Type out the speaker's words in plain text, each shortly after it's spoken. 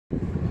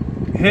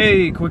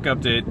Hey, quick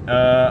update.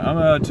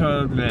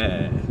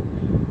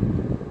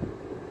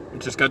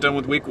 Just got done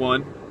with week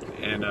 1,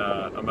 and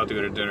I'm about to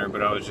go to dinner,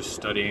 but I was just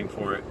studying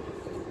for it.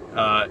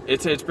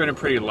 It's been a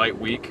pretty light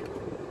week,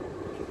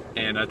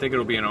 and I think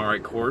it'll be an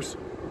alright course.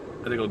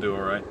 I think it'll do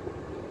alright.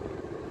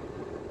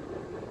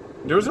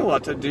 There's a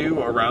lot to do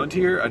around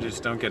here, I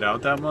just don't get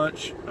out that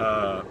much.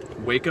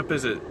 Wake up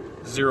is at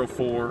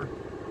 04,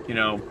 you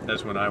know,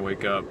 that's when I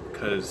wake up,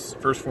 because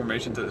first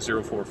formation's at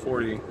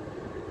 0440.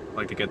 I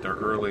like to get there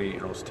early.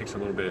 It also takes a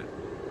little bit,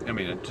 I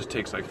mean, it just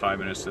takes like 5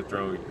 minutes to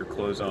throw your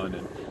clothes on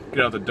and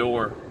get out the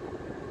door.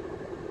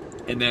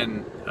 And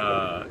then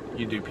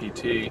you do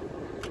PT.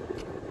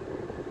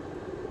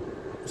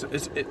 So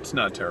it's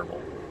not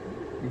terrible.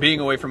 Being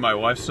away from my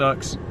wife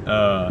sucks,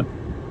 but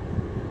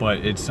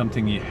it's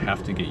something you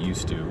have to get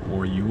used to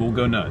or you will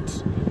go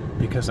nuts.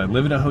 Because I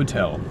live in a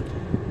hotel.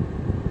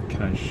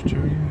 Can I show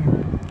you?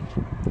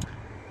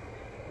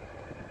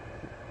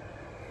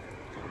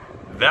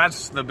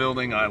 That's the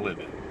building I live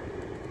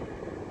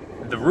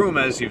in. The room,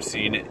 as you've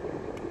seen,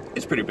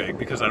 it's pretty big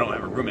because I don't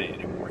have a roommate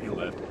anymore. He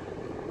left.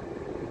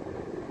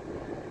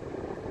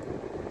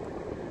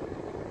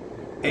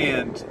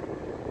 And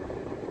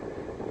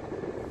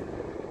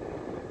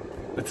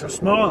it's so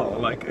small,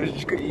 like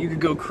you could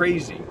go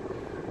crazy.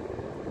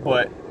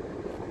 But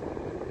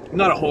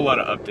not a whole lot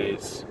of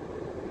updates.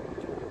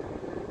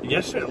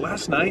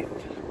 Last night,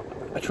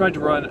 I tried to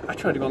go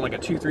on like a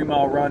 2-3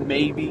 mile run,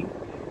 maybe.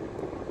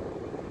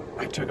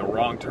 I took a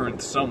wrong turn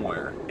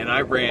somewhere, and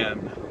I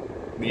ran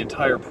the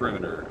entire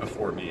perimeter of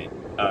Fort Meade,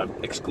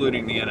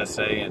 excluding the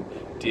NSA and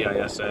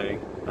DISA.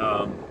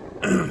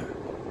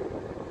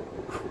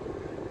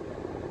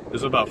 It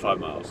was about 5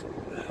 miles.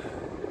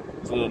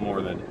 It was a little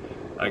more than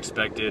I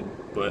expected,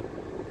 but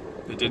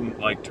it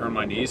didn't like turn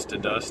my knees to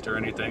dust or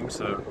anything,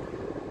 so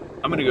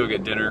I'm gonna go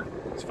get dinner.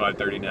 It's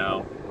 5:30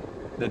 now.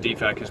 The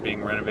DFAC is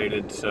being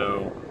renovated,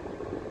 so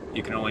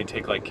you can only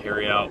take like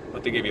carry out,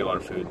 but they give you a lot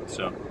of food,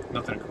 so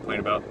nothing to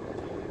complain about.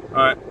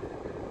 Alright,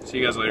 see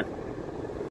you guys later.